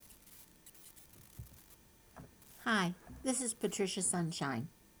Hi, this is Patricia Sunshine,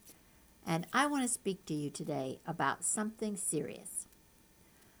 and I want to speak to you today about something serious.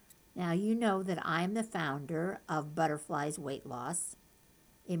 Now, you know that I'm the founder of Butterflies Weight Loss,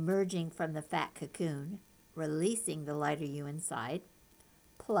 emerging from the fat cocoon, releasing the lighter you inside.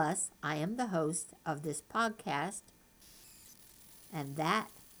 Plus, I am the host of this podcast, and that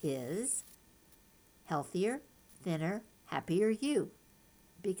is Healthier, Thinner, Happier You,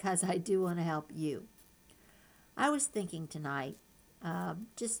 because I do want to help you. I was thinking tonight,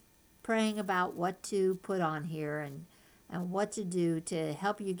 just praying about what to put on here and what to do to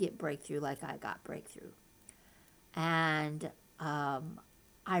help you get breakthrough like I got breakthrough. And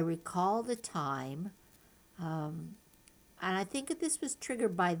I recall the time, and I think that this was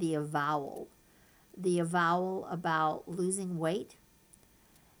triggered by the avowal about losing weight.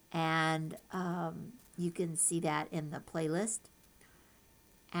 And you can see that in the playlist.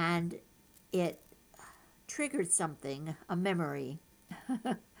 And it triggered something, a memory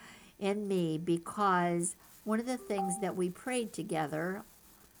in me, because one of the things that we prayed together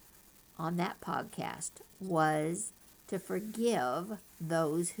on that podcast was to forgive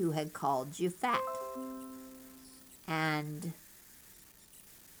those who had called you fat. And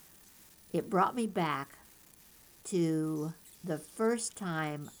it brought me back to the first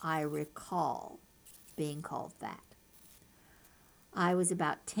time I recall being called fat. I was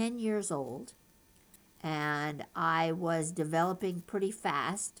about 10 years old, and I was developing pretty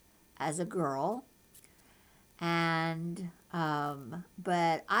fast as a girl, and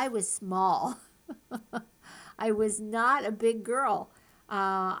but I was small. I was not a big girl.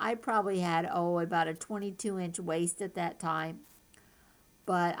 I probably had about a 22-inch waist at that time.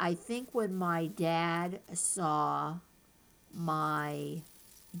 But I think when my dad saw my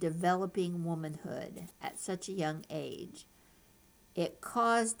developing womanhood at such a young age, it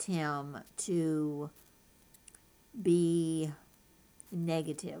caused him to be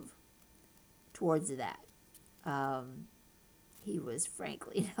negative towards that. He was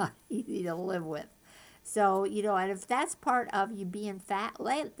frankly not easy to live with. So, and if that's part of you being fat,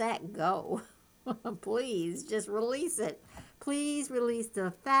 let that go. Please, just release it. Please release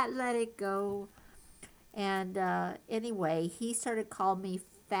the fat, let it go. And anyway, he started calling me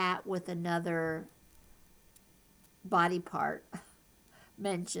fat with another body part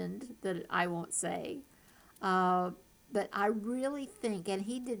mentioned that I won't say. But I really think, and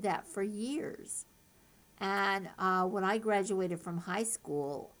he did that for years. And when I graduated from high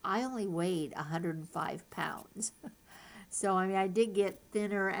school, I only weighed 105 pounds. So I mean, I did get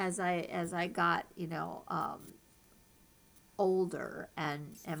thinner as I got older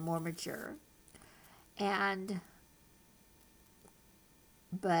and more mature. And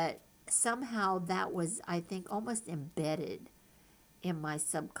but somehow that was, I think, almost embedded in my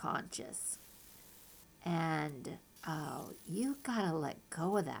subconscious. And you gotta let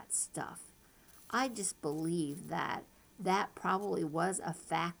go of that stuff. I just believe that that probably was a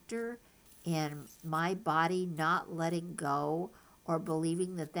factor in my body not letting go or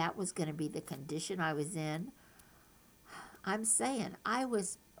believing that that was going to be the condition I was in. I'm saying I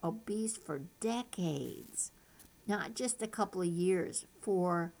was obese for decades, not just a couple of years,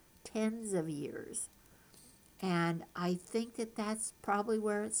 for tens of years. And I think that that's probably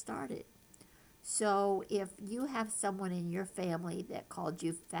where it started. So if you have someone in your family that called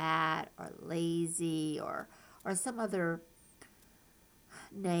you fat or lazy or some other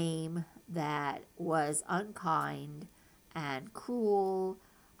name that was unkind and cruel,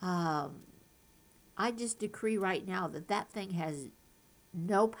 I just decree right now that that thing has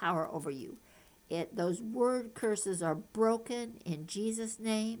no power over you. Those word curses are broken in Jesus'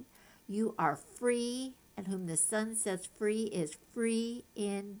 name. You are free, and whom the Son sets free is free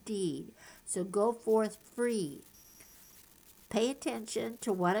indeed. So go forth free. Pay attention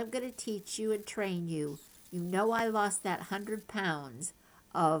to what I'm going to teach you and train you. You know I lost that 100 pounds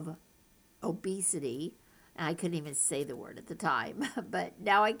of obesity. I couldn't even say the word at the time, but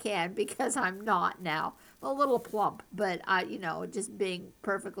now I can because I'm not now. I'm a little plump, but just being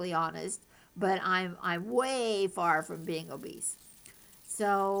perfectly honest, but I'm way far from being obese.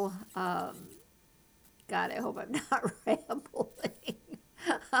 So, God, I hope I'm not rambling.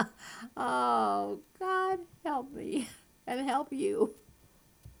 Oh, God, help me and help you.